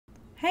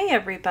Hey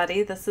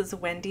everybody, this is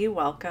Wendy.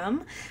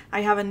 Welcome.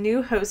 I have a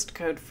new host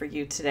code for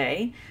you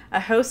today. A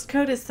host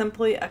code is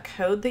simply a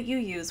code that you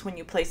use when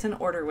you place an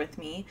order with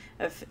me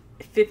of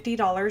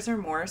 $50 or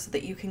more so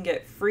that you can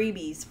get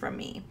freebies from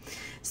me.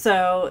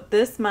 So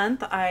this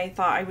month I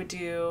thought I would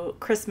do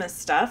Christmas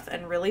stuff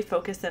and really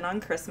focus in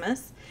on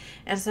Christmas.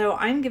 And so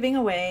I'm giving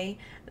away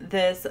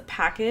this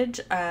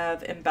package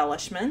of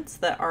embellishments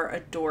that are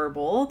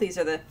adorable. These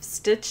are the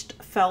stitched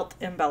felt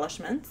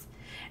embellishments.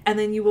 And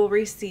then you will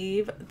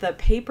receive the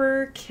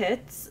paper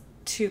kits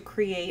to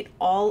create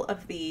all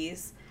of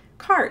these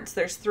cards.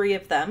 There's 3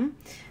 of them.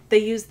 They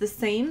use the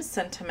same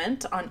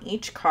sentiment on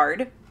each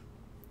card.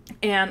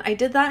 And I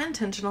did that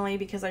intentionally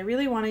because I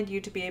really wanted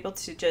you to be able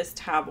to just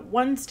have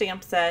one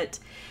stamp set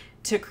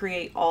to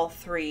create all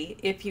 3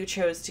 if you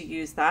chose to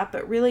use that.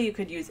 But really you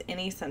could use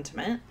any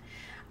sentiment.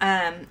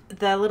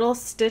 The little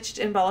stitched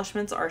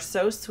embellishments are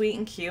so sweet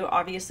and cute.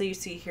 Obviously you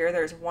see here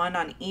there's 1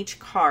 on each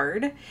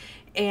card.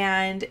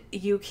 And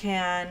you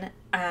can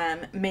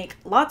make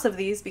lots of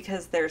these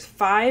because there's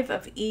 5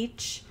 of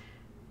each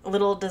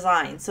little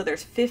design. So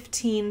there's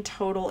 15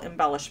 total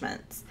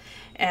embellishments.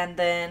 And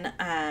then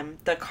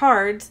the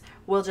cards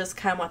will just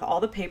come with all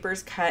the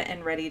papers cut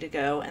and ready to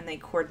go, and they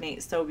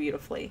coordinate so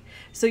beautifully.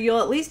 So you'll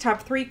at least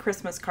have 3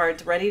 Christmas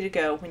cards ready to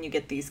go when you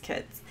get these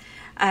kits.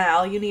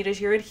 All you need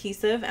is your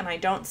adhesive, and I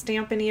don't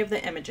stamp any of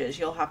the images.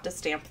 You'll have to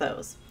stamp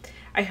those.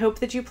 I hope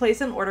that you place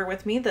an order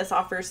with me. This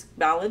offer is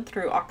valid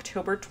through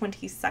October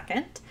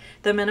 22nd.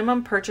 The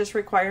minimum purchase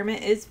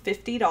requirement is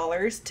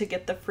 $50 to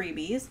get the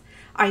freebies.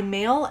 I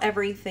mail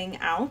everything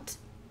out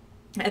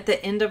at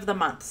the end of the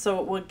month, so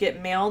it would get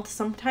mailed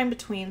sometime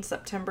between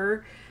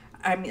October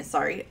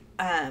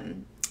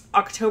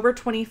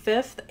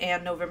 25th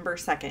and November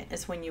 2nd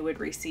is when you would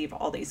receive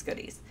all these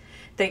goodies.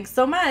 Thanks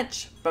so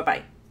much.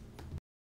 Bye-bye.